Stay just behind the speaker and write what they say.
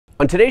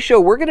On today's show,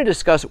 we're going to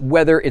discuss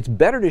whether it's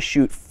better to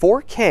shoot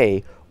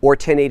 4K or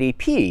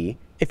 1080p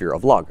if you're a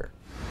vlogger.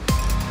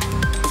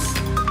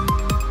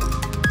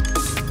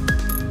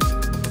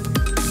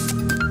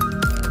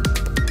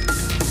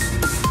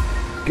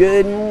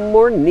 Good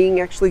morning,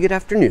 actually good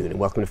afternoon, and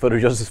welcome to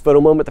PhotoJoseph's Photo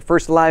Moment, the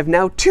first live,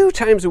 now 2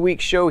 times a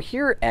week show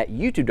here at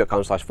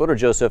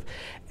youtube.com/PhotoJoseph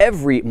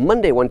every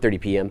Monday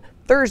 1:30 p.m.,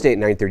 Thursday at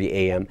 9:30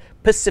 a.m.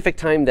 Pacific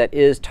time, that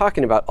is,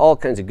 talking about all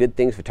kinds of good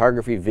things,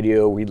 photography,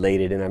 video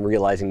related, and I'm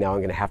realizing now I'm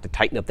going to have to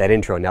tighten up that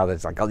intro now that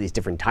it's like all these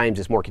different times,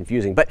 it's more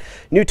confusing, but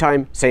new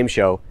time, same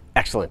show.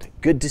 Excellent.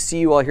 Good to see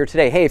you all here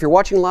today. Hey, if you're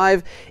watching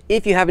live,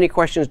 if you have any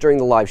questions during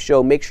the live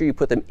show, make sure you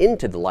put them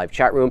into the live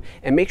chat room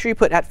and make sure you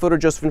put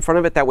 @PhotoJoseph in front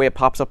of it. That way it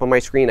pops up on my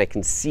screen. I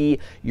can see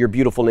your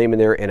beautiful name in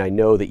there and I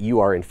know that you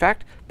are, in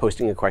fact,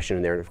 posting a question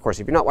in there. And of course,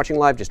 if you're not watching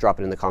live, just drop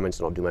it in the comments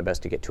and I'll do my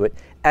best to get to it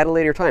at a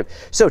later time.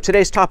 So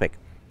today's topic,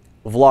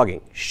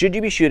 vlogging. Should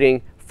you be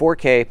shooting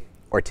 4K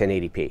or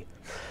 1080p?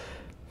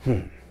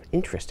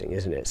 Interesting,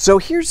 isn't it? So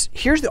here's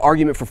the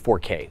argument for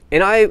 4K.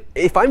 And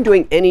if I'm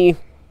doing any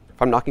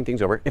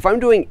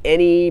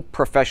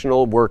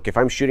professional work, if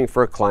I'm shooting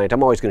for a client,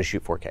 I'm always going to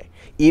shoot 4K.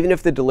 Even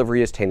if the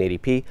delivery is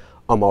 1080p,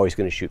 I'm always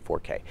going to shoot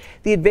 4K.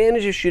 The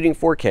advantage of shooting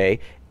 4K,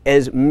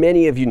 as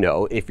many of you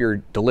know, if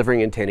you're delivering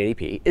in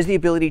 1080p, is the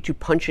ability to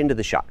punch into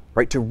the shot,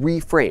 right? To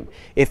reframe.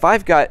 If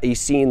I've got a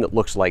scene that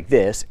looks like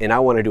this and I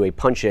want to do a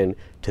punch in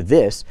to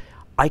this,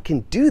 I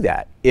can do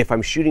that if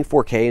I'm shooting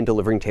 4K and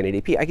delivering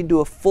 1080p. I can do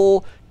a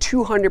full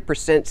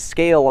 200%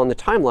 scale on the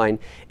timeline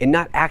and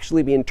not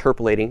actually be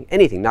interpolating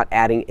anything, not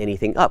adding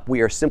anything up.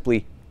 We are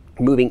simply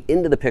moving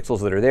into the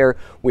pixels that are there.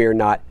 We are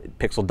not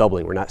pixel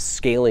doubling. We're not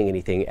scaling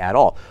anything at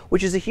all,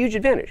 which is a huge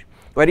advantage.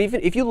 But even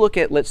if you look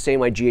at, let's say,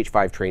 my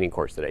GH5 training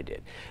course that I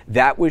did,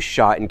 that was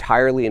shot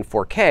entirely in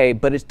 4K,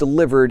 but it's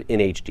delivered in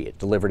HD. It's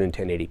delivered in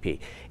 1080p.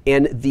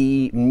 And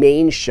the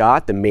main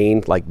shot,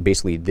 like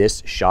basically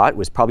this shot,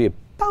 was probably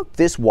about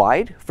this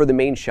wide for the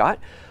main shot.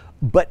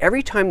 But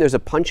every time there's a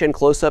punch in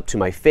close up to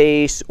my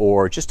face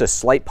or just a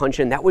slight punch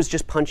in, that was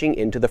just punching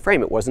into the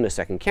frame. It wasn't a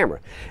second camera.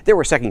 There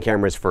were second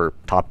cameras for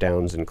top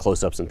downs and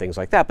close ups and things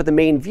like that, but the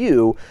main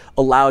view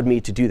allowed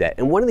me to do that.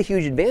 And one of the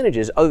huge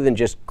advantages, other than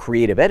just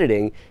creative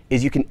editing,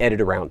 is you can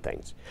edit around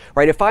things,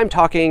 right? If I'm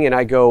talking and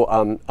I go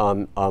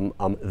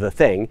the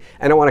thing,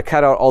 and I want to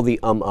cut out all the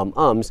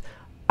ums,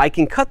 I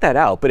can cut that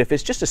out. But if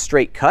it's just a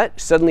straight cut,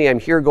 suddenly I'm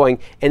here going,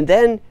 and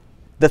then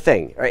the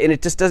thing, right? And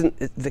it just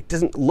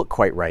doesn't look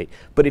quite right.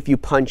 But if you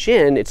punch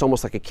in, it's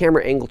almost like a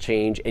camera angle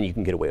change, and you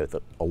can get away with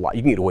a lot.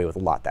 You can get away with a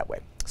lot that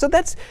way. So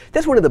that's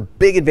one of the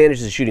big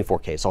advantages of shooting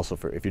 4K. It's also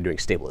for if you're doing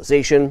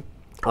stabilization.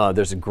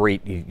 There's a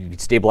great, you can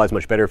stabilize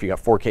much better if you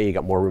got 4K. You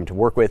got more room to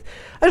work with.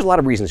 There's a lot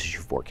of reasons to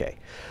shoot 4K.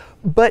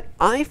 But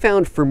I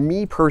found, for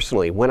me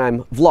personally, when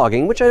I'm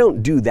vlogging, which I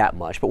don't do that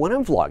much, but when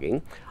I'm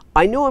vlogging,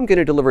 I know I'm going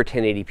to deliver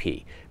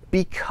 1080p.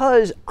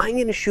 Because I'm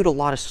going to shoot a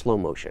lot of slow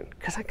motion,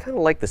 because I kind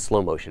of like the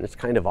slow motion. It's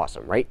kind of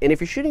awesome, right? And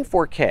if you're shooting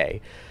 4K,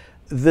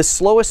 the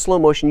slowest slow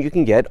motion you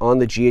can get on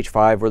the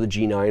GH5 or the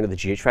G9 or the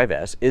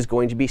GH5S is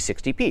going to be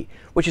 60p,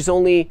 which is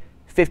only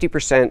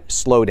 50%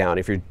 slowdown.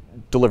 If you're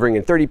delivering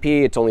in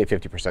 30p, it's only a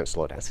 50%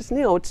 slowdown.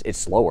 So it's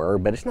slower,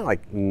 but it's not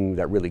like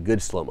that really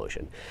good slow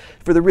motion.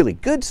 For the really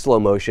good slow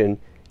motion,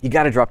 you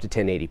got to drop to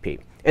 1080p.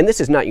 And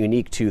this is not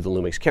unique to the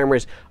Lumix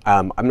cameras.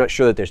 I'm not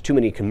sure that there's too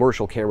many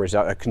commercial cameras,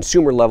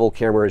 consumer level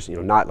cameras,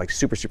 not like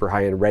super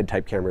high-end RED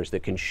type cameras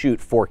that can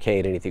shoot 4K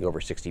at anything over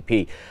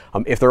 60p.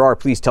 If there are,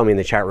 please tell me in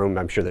the chat room.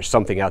 I'm sure there's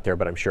something out there,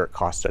 but I'm sure it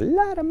costs a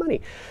lot of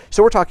money.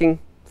 So we're talking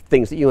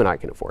things that you and I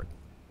can afford.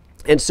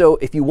 And so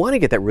if you want to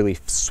get that really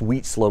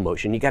sweet slow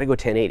motion, you got to go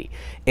 1080.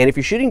 And if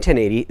you're shooting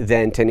 1080,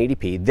 then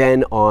 1080p,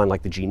 then on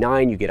like the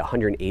G9, you get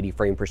 180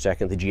 frames per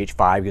second. The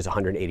GH5 gets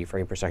 180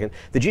 frames per second.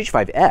 The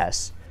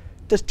GH5S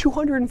does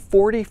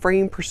 240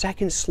 frames per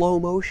second slow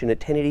motion at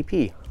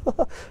 1080p.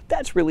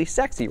 That's really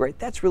sexy, right?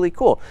 That's really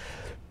cool.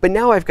 But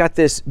now I've got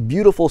this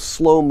beautiful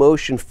slow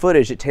motion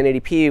footage at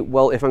 1080p.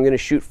 Well, if I'm going to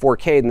shoot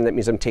 4K, then that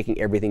means I'm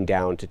taking everything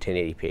down to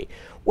 1080p,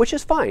 which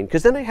is fine,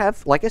 because then I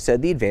have, like I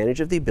said, the advantage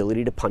of the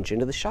ability to punch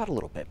into the shot a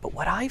little bit. But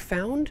what I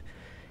found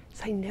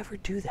is I never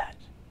do that.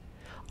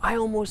 I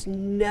almost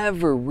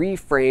never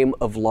reframe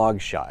a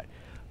vlog shot.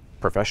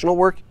 Professional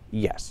work,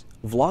 yes.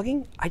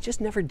 Vlogging, I just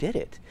never did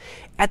it.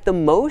 At the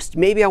most,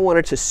 maybe I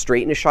wanted to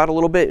straighten a shot a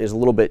little bit. It's a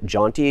little bit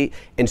jaunty,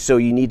 and so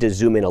you need to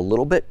zoom in a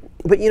little bit.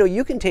 But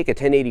you can take a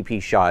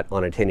 1080p shot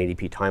on a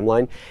 1080p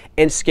timeline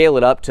and scale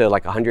it up to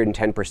like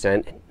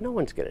 110%, and no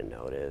one's gonna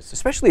notice.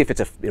 Especially if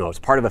it's it's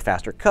part of a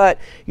faster cut.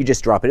 You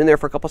just drop it in there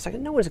for a couple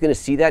seconds. No one's gonna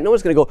see that. No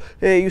one's gonna go,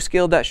 hey, you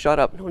scaled that shot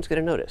up. No one's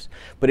gonna notice.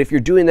 But if you're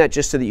doing that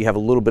just so that you have a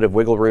little bit of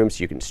wiggle room,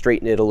 so you can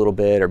straighten it a little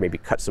bit, or maybe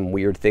cut some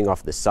weird thing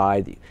off the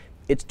side,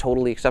 it's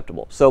totally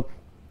acceptable. So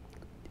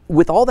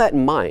with all that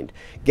in mind,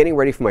 getting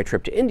ready for my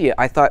trip to India,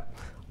 I thought,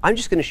 I'm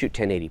just going to shoot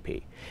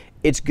 1080p.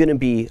 It's going to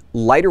be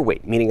lighter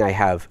weight, meaning I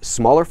have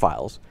smaller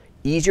files,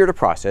 easier to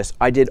process.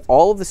 I did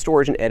all of the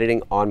storage and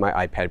editing on my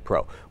iPad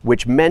Pro,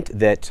 which meant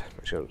that,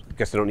 I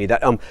guess I don't need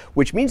that,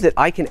 which means that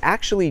I can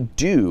actually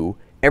do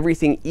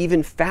everything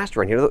even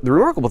faster on here. The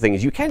remarkable thing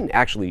is you can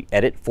actually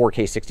edit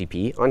 4K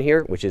 60p on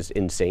here, which is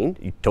insane.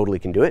 You totally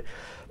can do it.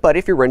 But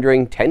if you're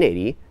rendering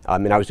 1080,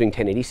 and I was doing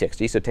 1080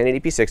 60, so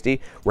 1080p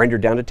 60,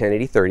 rendered down to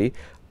 1080 30,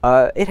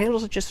 it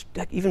handles it just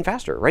even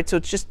faster, right? So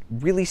it's just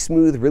really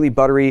smooth, really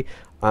buttery.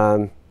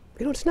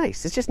 You know, it's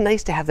nice. It's just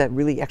nice to have that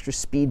really extra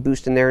speed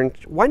boost in there, and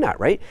why not,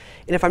 right?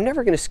 And if I'm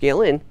never going to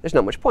scale in, there's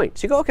not much point.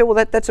 So you go, okay,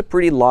 well, that's a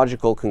pretty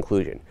logical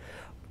conclusion.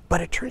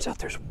 But it turns out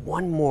there's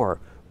one more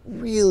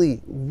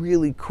really,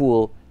 really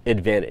cool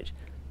advantage.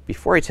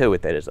 Before I tell you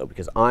what that is, though,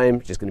 because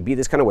I'm just going to be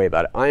this kind of way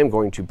about it, I am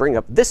going to bring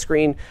up this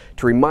screen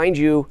to remind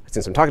you,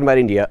 since I'm talking about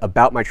India,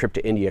 about my trip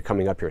to India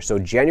coming up here. So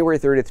January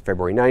 30th,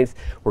 February 9th,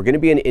 we're going to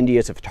be in India.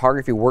 It's a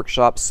photography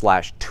workshop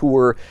 /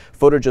 tour,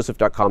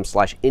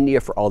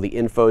 PhotoJoseph.com/India for all the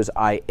infos.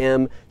 I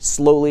am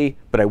slowly,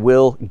 but I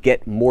will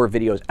get more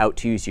videos out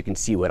to you so you can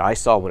see what I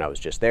saw when I was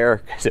just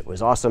there, because it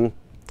was awesome.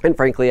 And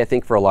frankly, I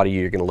think for a lot of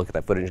you, you're going to look at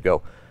that footage and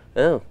go,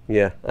 oh,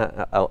 yeah,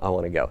 I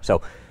want to go.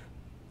 So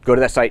go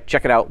to that site,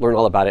 check it out, learn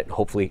all about it, and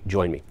hopefully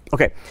join me.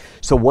 Okay,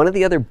 so one of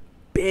the other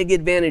big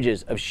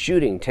advantages of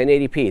shooting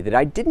 1080p that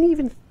I didn't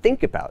even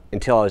think about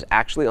until I was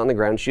actually on the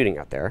ground shooting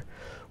out there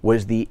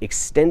was the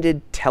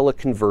extended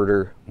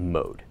teleconverter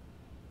mode.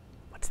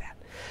 What's that?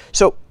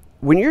 So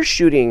when you're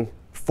shooting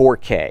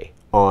 4K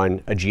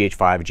on a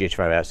GH5, a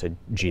GH5S,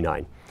 a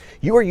G9,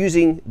 you are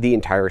using the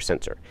entire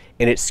sensor,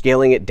 and it's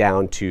scaling it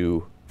down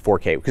to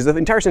 4K, because the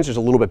entire sensor is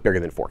a little bit bigger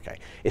than 4K.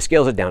 It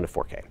scales it down to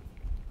 4K.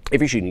 If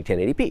you're shooting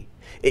 1080p,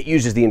 it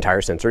uses the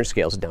entire sensor and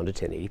scales it down to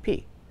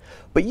 1080p.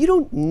 But you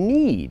don't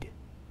need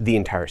the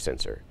entire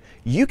sensor.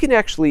 You can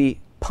actually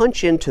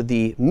punch into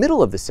the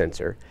middle of the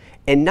sensor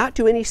and not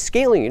do any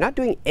scaling. You're not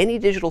doing any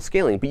digital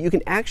scaling, but you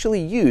can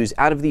actually use,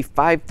 out of the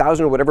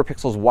 5,000 or whatever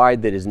pixels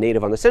wide that is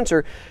native on the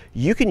sensor,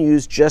 you can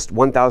use just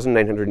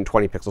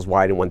 1,920 pixels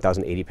wide and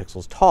 1,080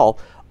 pixels tall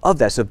of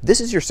that. So if this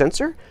is your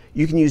sensor,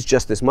 you can use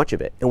just this much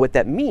of it. And what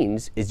that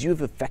means is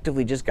you've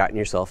effectively just gotten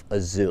yourself a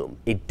zoom,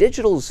 a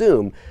digital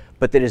zoom,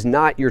 but that is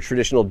not your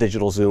traditional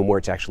digital zoom where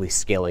it's actually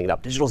scaling it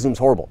up. Digital zoom's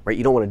horrible, right?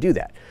 You don't want to do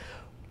that.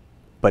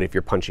 But if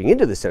you're punching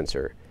into the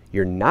sensor,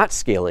 you're not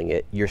scaling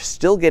it, you're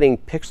still getting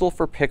pixel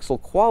for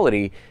pixel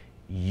quality.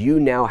 You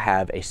now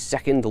have a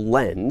second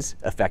lens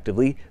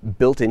effectively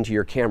built into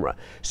your camera.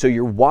 So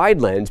your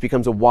wide lens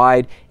becomes a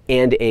wide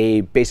and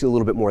a basically a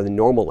little bit more than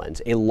normal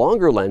lens. A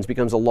longer lens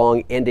becomes a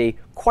long and a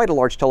quite a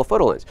large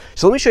telephoto lens.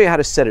 So let me show you how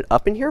to set it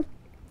up in here.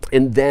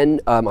 And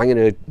then I'm going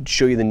to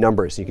show you the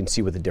numbers so you can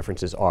see what the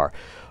differences are.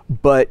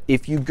 But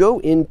if you go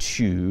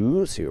into,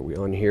 let's see, are we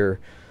on here?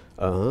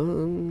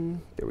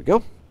 There we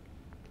go.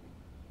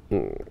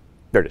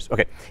 There it is.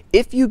 Okay.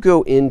 If you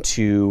go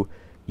into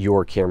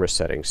your camera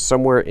settings,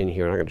 somewhere in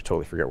here, and I'm going to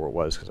totally forget where it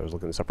was because I was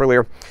looking this up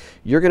earlier,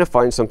 you're going to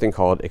find something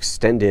called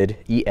Extended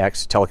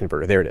EX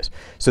Teleconverter. There it is.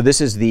 So this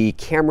is the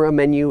camera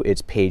menu.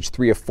 It's page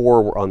 3 of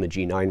 4. We're on the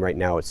G9 right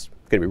now. It's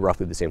going to be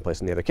roughly the same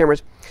place in the other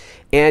cameras.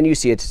 And you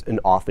see it's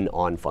an off and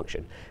on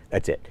function.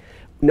 That's it.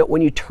 Now,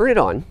 when you turn it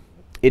on,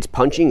 it's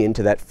punching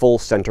into that full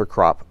center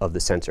crop of the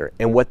sensor.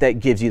 And what that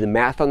gives you, the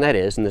math on that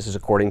is, and this is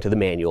according to the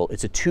manual,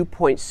 it's a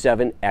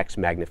 2.7x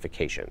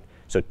magnification.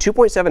 So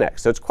 2.7x,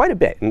 so it's quite a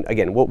bit. And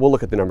again, we'll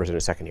look at the numbers in a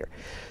second here.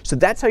 So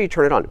that's how you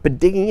turn it on. But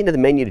digging into the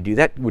menu to do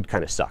that would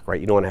kind of suck, right?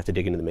 You don't want to have to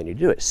dig into the menu to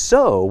do it.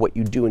 So what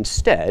you do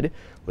instead,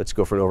 let's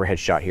go for an overhead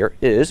shot here,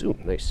 is, ooh,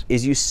 nice,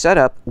 is you set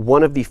up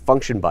one of the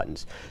function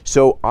buttons.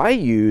 So I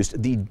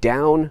used the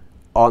down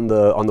on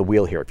the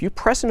wheel here. If you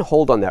press and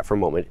hold on that for a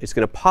moment, it's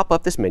going to pop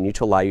up this menu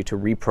to allow you to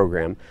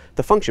reprogram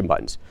the function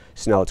buttons.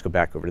 So now let's go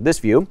back over to this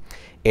view,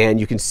 and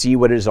you can see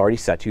what it is already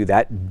set to.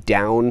 That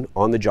down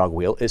on the jog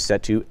wheel is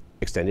set to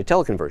extended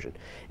teleconversion.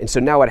 And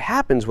so now what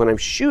happens when I'm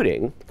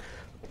shooting,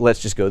 let's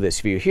just go this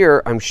view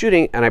here, I'm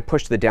shooting and I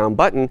push the down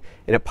button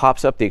and it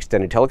pops up the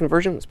extended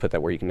teleconversion. Let's put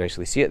that where you can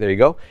nicely see it. There you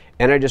go.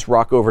 And I just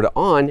rock over to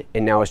on,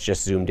 and now it's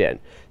just zoomed in.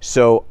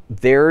 So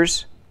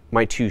there's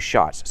my two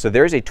shots. So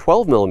there's a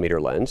 12mm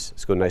lens.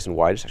 Let's go nice and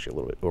wide. It's actually a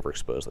little bit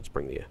overexposed. Let's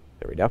bring the,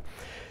 there we go.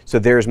 So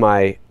there's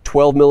my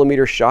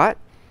 12mm shot,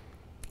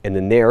 and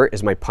then there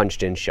is my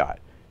punched in shot.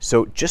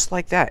 So just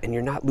like that, and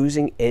you're not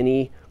losing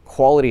any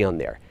quality on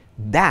there.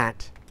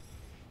 That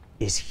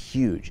is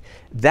huge.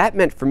 That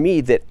meant for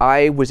me that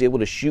I was able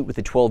to shoot with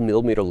a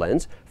 12mm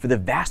lens for the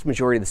vast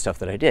majority of the stuff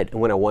that I did. And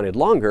when I wanted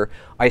longer,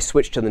 I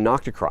switched to the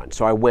Nocticron.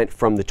 So I went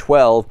from the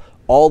 12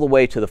 all the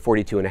way to the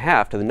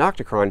 42.5 to the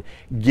Nocticron,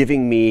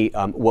 giving me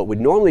what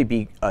would normally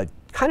be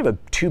kind of a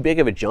too big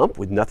of a jump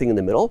with nothing in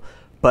the middle,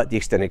 but the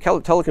extended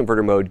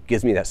teleconverter mode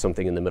gives me that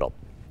something in the middle.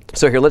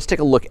 So here, let's take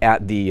a look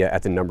at the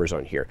numbers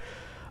on here.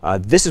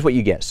 This is what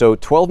you get. So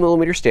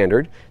 12mm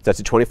standard, that's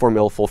a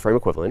 24mm full frame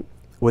equivalent.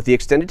 With the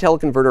extended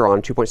teleconverter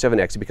on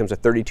 2.7x, it becomes a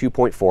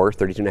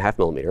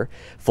 32.4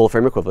 full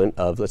frame equivalent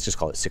of, let's just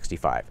call it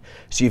 65.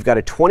 So you've got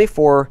a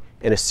 24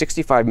 and a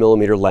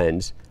 65mm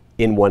lens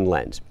in one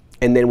lens.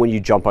 And then when you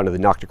jump onto the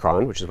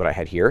Nocticron, which is what I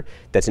had here,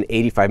 that's an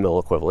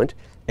 85mm equivalent,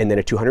 and then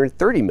a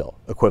 230mm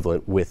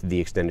equivalent with the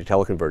extended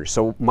teleconverter.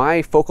 So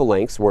my focal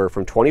lengths were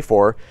from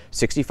 24,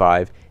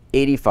 65,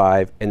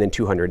 85, and then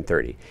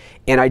 230.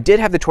 And I did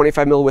have the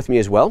 25 mil with me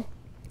as well.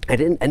 I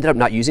ended up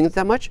not using it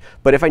that much,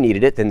 but if I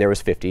needed it, then there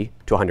was 50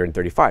 to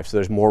 135. So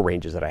there's more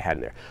ranges that I had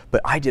in there.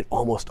 But I did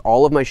almost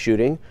all of my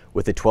shooting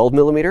with the 12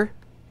 millimeter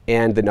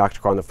and the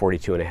Noctica on the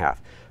 42.5.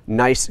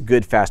 Nice,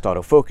 good, fast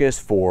autofocus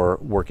for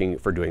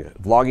doing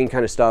vlogging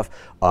kind of stuff.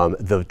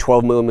 The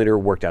 12 millimeter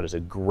worked out as a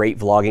great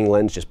vlogging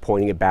lens, just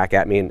pointing it back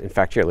at me. And in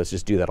fact, here, let's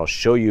just do that. I'll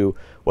show you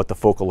what the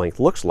focal length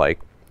looks like.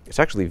 It's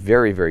actually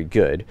very, very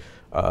good.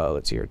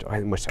 Let's see here. I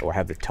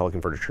have the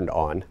teleconverter turned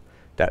on.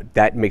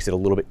 That makes it a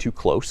little bit too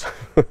close.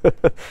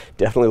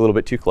 Definitely a little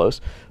bit too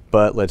close.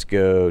 But let's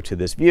go to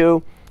this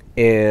view,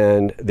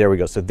 and there we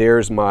go. So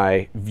there's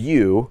my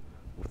view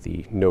with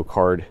the no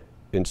card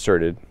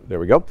inserted. There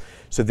we go.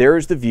 So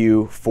there's the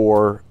view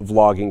for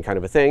vlogging kind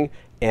of a thing,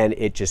 and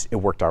it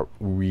worked out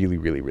really,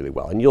 really, really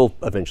well. And you'll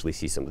eventually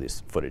see some of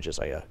this footage as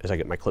I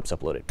get my clips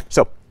uploaded.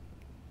 So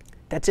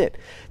that's it.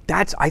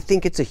 I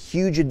think it's a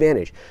huge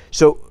advantage.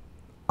 So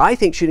I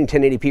think shooting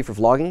 1080p for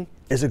vlogging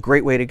is a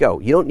great way to go.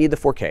 You don't need the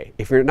 4K.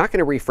 If you're not going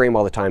to reframe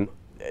all the time,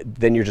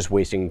 then you're just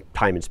wasting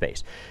time and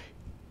space.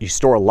 You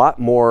store a lot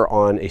more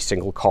on a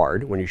single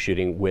card when you're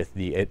shooting with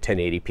the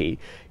 1080p.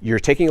 You're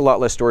taking a lot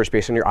less storage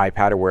space on your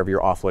iPad or wherever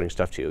you're offloading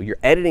stuff to. Your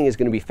editing is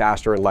going to be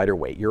faster and lighter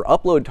weight. Your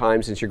upload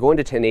time, since you're going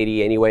to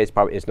 1080 anyway, it's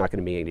not going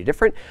to be any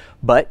different,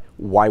 but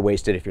why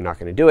waste it if you're not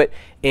going to do it?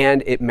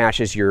 And it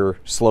matches your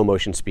slow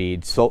motion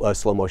speed,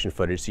 slow motion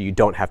footage, so you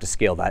don't have to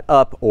scale that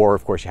up, or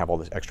of course you have all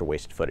this extra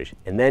wasted footage.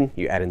 And then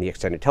you add in the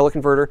extended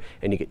teleconverter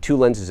and you get 2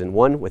 lenses in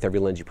one with every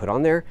lens you put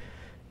on there,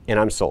 and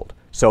I'm sold.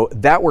 So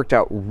that worked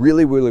out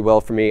really, really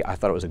well for me. I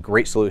thought it was a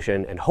great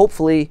solution, and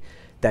hopefully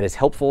that is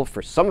helpful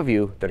for some of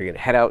you that are going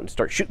to head out and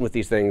start shooting with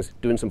these things,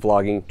 doing some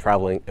vlogging,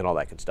 traveling, and all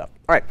that good stuff.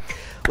 All right,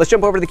 let's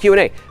jump over to the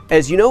Q&A.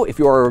 As you know, if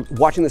you are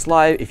watching this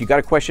live, if you got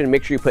a question,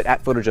 make sure you put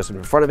 @PhotoJoseph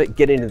in front of it,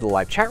 get into the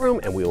live chat room,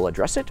 and we will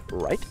address it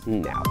right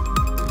now.